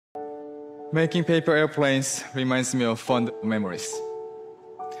Making paper airplanes reminds me of fond memories.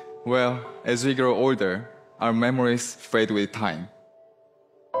 Well, as we grow older, our memories fade with time.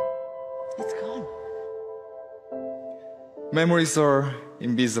 It's gone. Memories are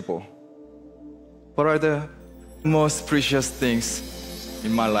invisible, but are the most precious things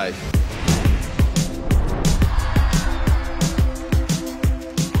in my life.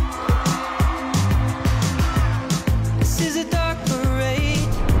 This is a dark parade,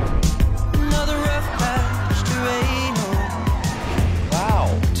 another rough patch to rain on. Wow.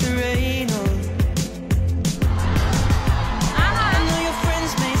 To rain on. I know your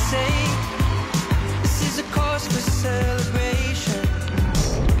friends may say this is a cause for celebration.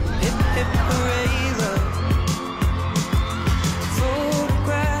 Hip hip hooray, love.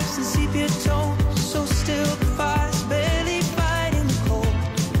 Photographs and sepia tones, so still the fire's barely fighting the cold.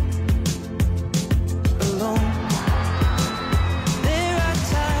 Alone. There are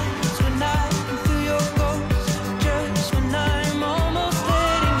times when I can feel your ghost, just when I'm almost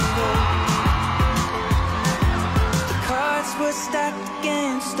letting go. The cards were stacked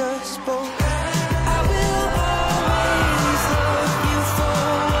against us both. I will always love you for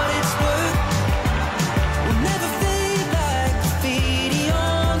what it's worth. We'll never fade like graffiti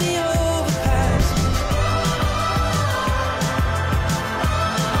on the overpass.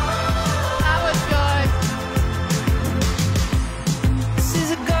 That was good. This is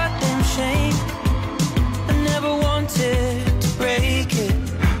a goddamn shame. I never wanted to break it,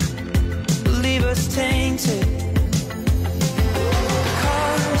 leave us tainted. The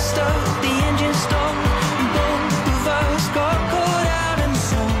car stuck, the engine stalled, and both of us got caught out in the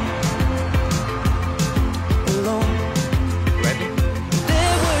sun. Alone. Ready?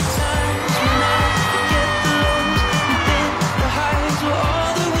 There were times when I forget the lows and think the highs were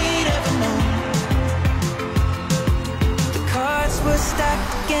all that we'd ever known. The cards were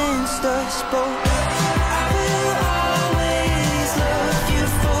stacked against us both. I will always love you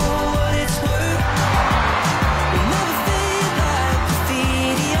for what it's worth. We'll never fade like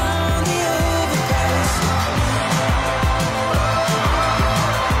graffiti on the overpass.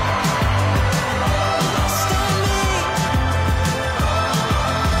 Lost on me.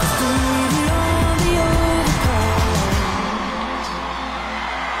 Graffiti on the overpass.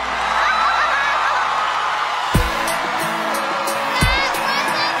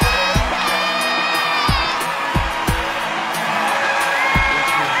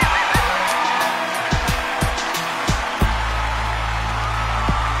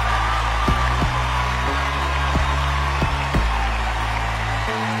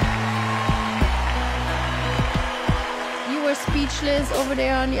 You were speechless over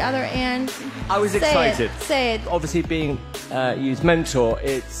there on the other end. I was Say excited. it. Say it. Obviously, being Yu's mentor,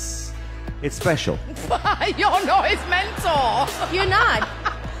 it's special. You're not his mentor. You're not.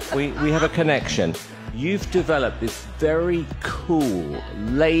 We have a connection. You've developed this very cool,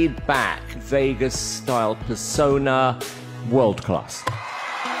 laid-back, Vegas-style persona, world class.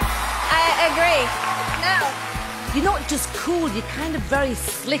 I agree. No. You're not just cool, you're kind of very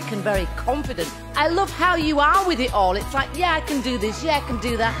slick and very confident. I love how you are with it all. It's like, yeah, I can do this, yeah, I can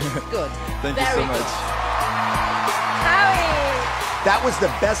do that. Good. Thank you Very so much. good. Howie. That was the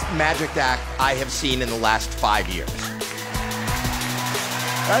best magic act I have seen in the last 5 years.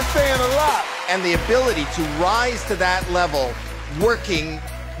 That's saying a lot. And the ability to rise to that level, working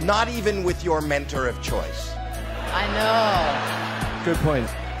not even with your mentor of choice. I know. Good point.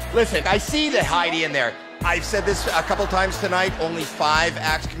 Listen, I see the Heidi in there. I've said this a couple times tonight, only 5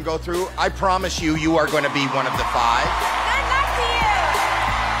 acts can go through. I promise you, you are going to be one of the 5. Good luck to you.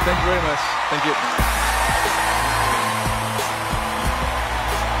 Thank you very much. Thank you.